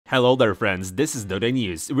Hello there friends, this is Dota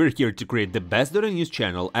News. We're here to create the best Dota News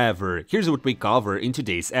channel ever. Here's what we cover in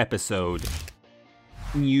today's episode.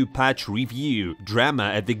 New patch review, drama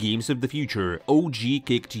at the games of the future, OG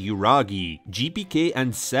kicked Uragi, GPK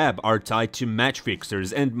and Seb are tied to match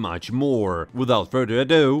fixers and much more. Without further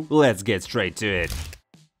ado, let's get straight to it.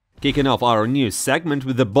 Kicking off our news segment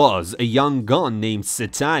with the buzz, a young gun named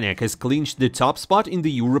Satanic has clinched the top spot in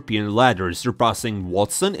the European ladder, surpassing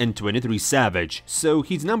Watson and 23 Savage. So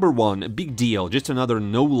he's number one, big deal, just another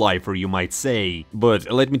no-lifer you might say.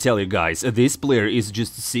 But let me tell you guys, this player is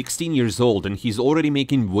just 16 years old and he's already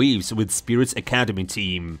making waves with Spirit's Academy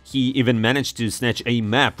team. He even managed to snatch a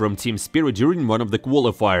map from Team Spirit during one of the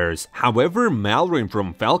qualifiers. However, Mallory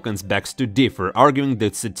from Falcons begs to differ, arguing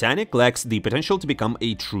that Satanic lacks the potential to become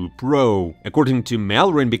a true pro. According to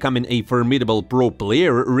Mallory, becoming a formidable pro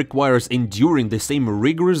player requires enduring the same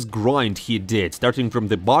rigorous grind he did, starting from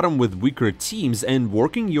the bottom with weaker teams and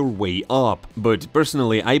working your way up. But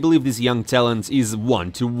personally, I believe this young talent is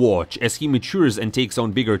one to watch. As he matures and takes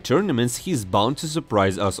on bigger tournaments, he's bound to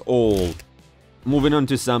surprise us all. Moving on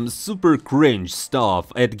to some super cringe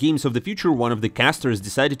stuff. At Games of the Future, one of the casters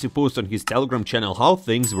decided to post on his Telegram channel how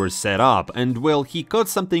things were set up, and well, he caught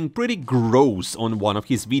something pretty gross on one of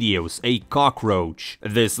his videos, a cockroach.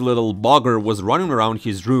 This little bugger was running around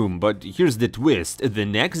his room, but here's the twist. The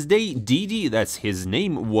next day, Didi, that's his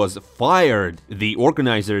name, was fired. The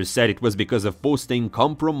organizers said it was because of posting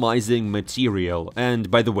compromising material, and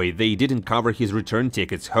by the way, they didn't cover his return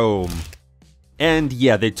tickets home. And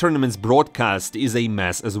yeah, the tournament's broadcast is a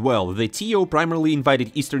mess as well. The TO primarily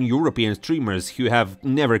invited Eastern European streamers who have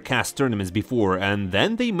never cast tournaments before, and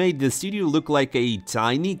then they made the studio look like a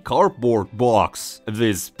tiny cardboard box.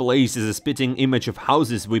 This place is a spitting image of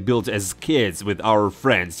houses we built as kids with our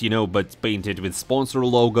friends, you know, but painted with sponsor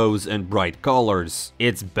logos and bright colors.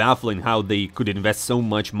 It's baffling how they could invest so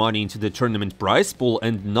much money into the tournament prize pool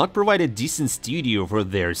and not provide a decent studio for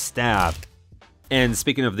their staff. And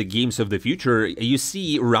speaking of the games of the future, you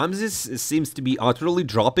see, Ramzes seems to be utterly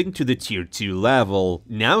dropping to the tier 2 level.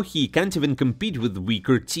 Now he can't even compete with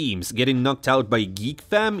weaker teams. Getting knocked out by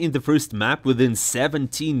Qojqva in the first map within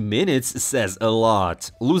 17 minutes says a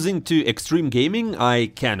lot. Losing to Extreme Gaming, I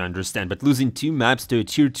can understand, but losing 2 maps to a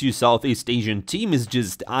tier 2 Southeast Asian team is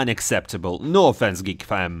just unacceptable. No offense,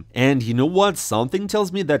 Qojqva. And you know what? Something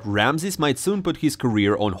tells me that Ramzes might soon put his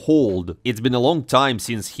career on hold. It's been a long time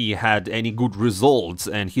since he had any good results,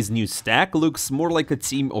 and his new stack looks more like a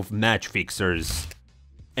team of match fixers.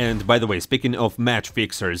 And by the way, speaking of match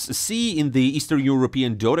fixers, see, in the Eastern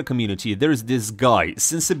European Dota community there's this guy,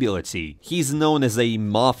 Sensibility. He's known as a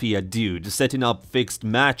mafia dude, setting up fixed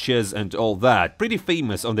matches and all that, pretty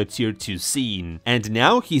famous on the tier 2 scene. And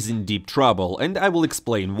now he's in deep trouble, and I will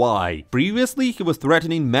explain why. Previously he was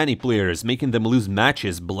threatening many players, making them lose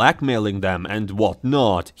matches, blackmailing them and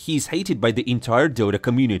whatnot. He's hated by the entire Dota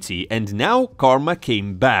community, and now karma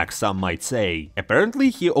came back, some might say. Apparently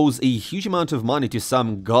he owes a huge amount of money to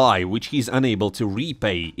some guy, which he's unable to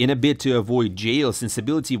repay. In a bid to avoid jail,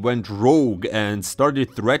 Sensibility went rogue and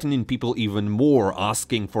started threatening people even more,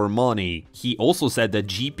 asking for money. He also said that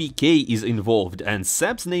GPK is involved, and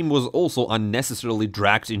Seb's name was also unnecessarily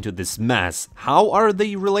dragged into this mess. How are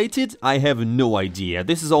they related? I have no idea.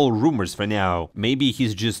 This is all rumors for now. Maybe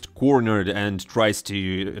he's just cornered and tries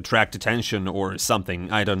to attract attention or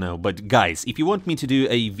something, I don't know. But guys, if you want me to do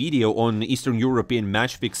a video on Eastern European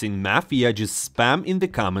match fixing mafia, just spam in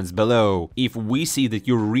the comments below. If we see that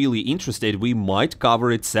you're really interested, we might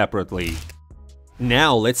cover it separately.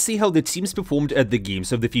 Now, let's see how the teams performed at the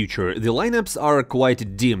Games of the Future. The lineups are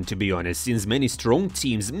quite dim, to be honest, since many strong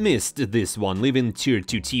teams missed this one, leaving tier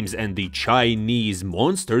 2 teams and the Chinese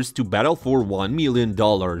monsters to battle for $1 million.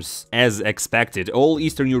 As expected, all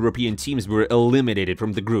Eastern European teams were eliminated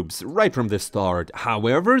from the groups right from the start.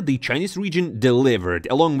 However, the Chinese region delivered,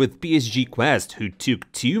 along with PSG Quest, who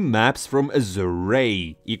took 2 maps from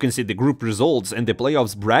Azure. You can see the group results and the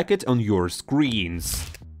playoffs bracket on your screens.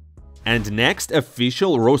 And next,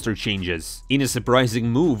 official roster changes. In a surprising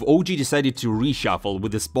move, OG decided to reshuffle,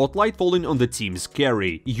 with the spotlight falling on the team's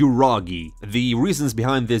carry, Uragi. The reasons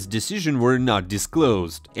behind this decision were not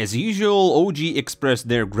disclosed. As usual, OG expressed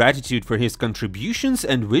their gratitude for his contributions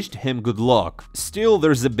and wished him good luck. Still,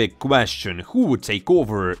 there's a big question, who would take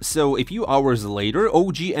over? So a few hours later,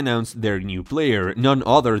 OG announced their new player, none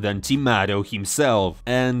other than Timado himself.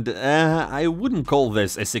 And I wouldn't call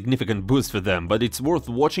this a significant boost for them, but it's worth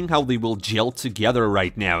watching how they will gel together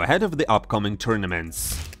right now ahead of the upcoming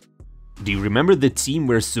tournaments. Do you remember the team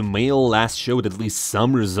where Sumail last showed at least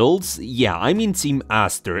some results? Yeah, I mean Team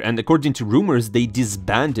ASTER, and according to rumors, they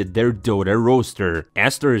disbanded their Dota roster.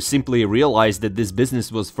 ASTER simply realized that this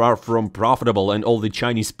business was far from profitable, and all the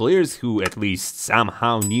Chinese players who at least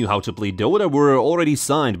somehow knew how to play Dota were already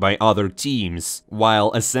signed by other teams,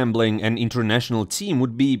 while assembling an international team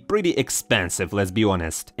would be pretty expensive, let's be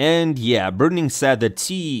honest. And yeah, Burning said that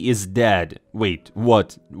T is dead. Wait,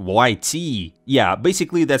 what? Why T? Yeah,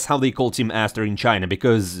 basically that's how they call Team ASTER in China,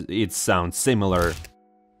 because it sounds similar.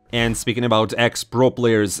 And speaking about ex-pro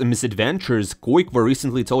players' misadventures, Qojqva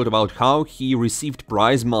recently told about how he received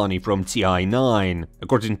prize money from TI9.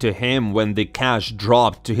 According to him, when the cash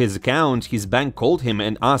dropped to his account, his bank called him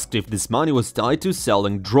and asked if this money was tied to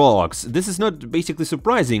selling drugs. This is not basically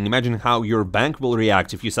surprising. Imagine how your bank will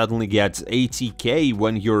react if you suddenly get 80k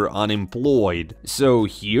when you're unemployed. So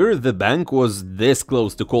here, the bank was this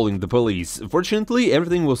close to calling the police. Fortunately,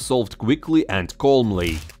 everything was solved quickly and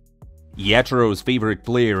calmly. Yatoro's favorite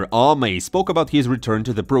player, Ame, spoke about his return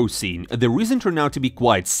to the pro scene. The reason turned out to be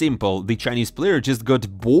quite simple: the Chinese player just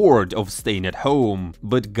got bored of staying at home.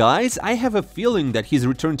 But guys, I have a feeling that his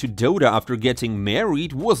return to Dota after getting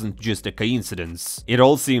married wasn't just a coincidence. It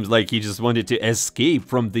all seems like he just wanted to escape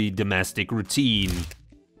from the domestic routine.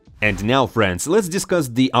 And now, friends, let's discuss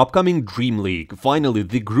the upcoming DreamLeague. Finally,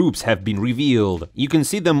 the groups have been revealed. You can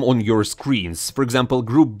see them on your screens. For example,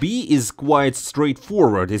 Group B is quite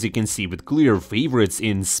straightforward, as you can see, with clear favorites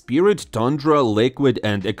in Spirit, Tundra, Liquid,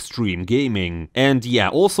 and Extreme Gaming. And yeah,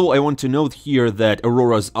 also I want to note here that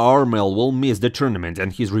Aurora's Armel will miss the tournament,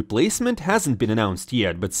 and his replacement hasn't been announced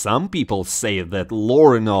yet, but some people say that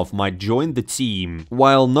Lorinov might join the team.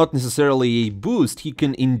 While not necessarily a boost, he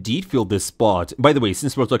can indeed fill this spot. By the way,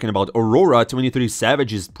 since we're talking about Aurora, 23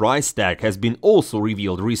 Savage's price tag has been also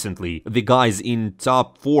revealed recently. The guy's in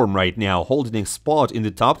top form right now, holding a spot in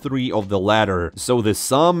the top 3 of the ladder. So the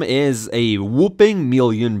sum is a whooping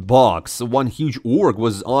 $1,000,000. One huge org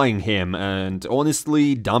was eyeing him, and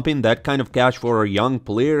honestly, dumping that kind of cash for a young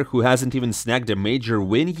player who hasn't even snagged a major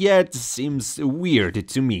win yet seems weird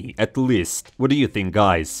to me, at least. What do you think,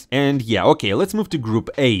 guys? And yeah, okay, let's move to Group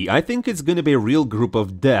A. I think it's gonna be a real group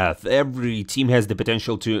of death. Every team has the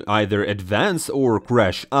potential to either advance or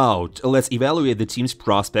crash out. Let's evaluate the team's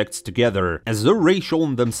prospects together. Azure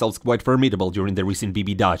shown themselves quite formidable during the recent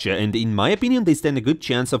BB Dacha, and in my opinion they stand a good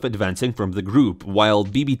chance of advancing from the group, while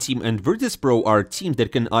BB Team and Virtus Pro are teams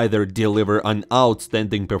that can either deliver an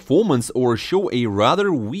outstanding performance or show a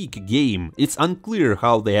rather weak game. It's unclear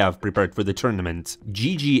how they have prepared for the tournament.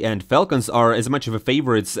 GG and Falcons are as much of a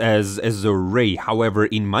favorites as Azure, however,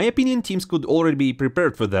 in my opinion teams could already be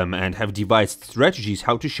prepared for them and have devised strategies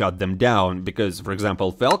how to shut them down, because, for example,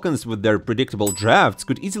 Falcons with their predictable drafts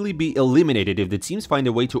could easily be eliminated if the teams find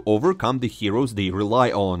a way to overcome the heroes they rely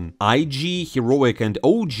on. IG, Heroic, and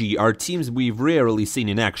OG are teams we've rarely seen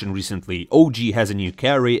in action recently. OG has a new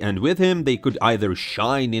carry, and with him they could either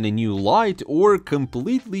shine in a new light or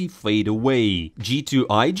completely fade away.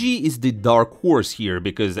 G2IG is the dark horse here,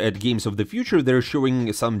 because at Games of the Future they're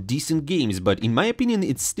showing some decent games, but in my opinion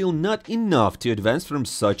it's still not enough to advance from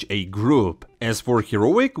such a group. As for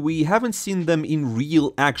Heroic, we haven't seen them in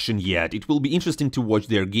real action yet. It will be interesting to watch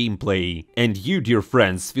their gameplay. And you, dear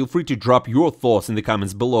friends, feel free to drop your thoughts in the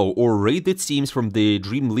comments below or rate the teams from the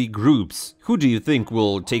DreamLeague groups. Who do you think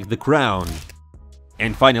will take the crown?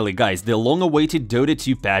 And finally, guys, the long-awaited Dota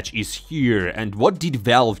 2 patch is here, and what did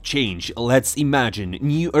Valve change? Let's imagine.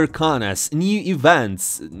 New Arcanas, new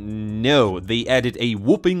events. No, they added a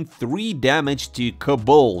whooping 3 damage to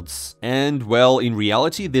Kobolds. And well, in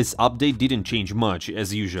reality, this update didn't change much,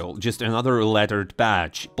 as usual, just another lettered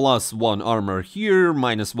patch. +1 armor here,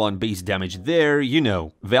 -1 base damage there, you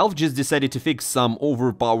know. Valve just decided to fix some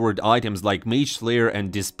overpowered items like Mage Slayer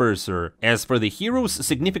and Disperser. As for the heroes,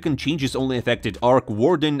 significant changes only affected Arc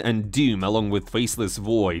Warden and Doom, along with Faceless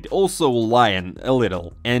Void, also Lion a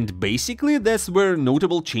little. And basically that's where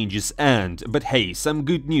notable changes end, but hey, some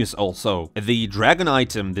good news also. The dragon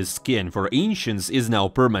item, the skin for Ancients, is now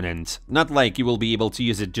permanent. Not like you will be able to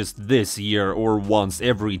use it just this year or once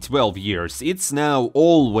every 12 years, it's now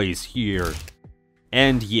always here.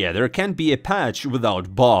 And yeah, there can't be a patch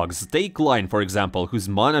without bugs. Take Line, for example, whose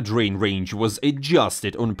mana drain range was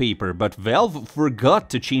adjusted on paper, but Valve forgot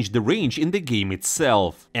to change the range in the game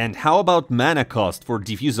itself. And how about mana cost for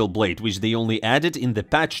Diffusal Blade, which they only added in the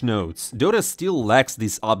patch notes? Dota still lacks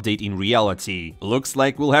this update in reality. Looks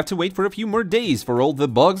like we'll have to wait for a few more days for all the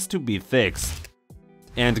bugs to be fixed.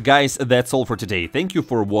 And guys, that's all for today. Thank you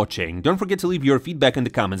for watching. Don't forget to leave your feedback in the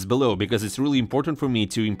comments below, because it's really important for me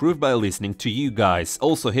to improve by listening to you guys.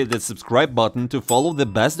 Also hit that subscribe button to follow the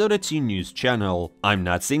best Dota 2 news channel. I'm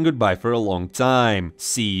not saying goodbye for a long time.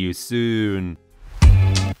 See you soon.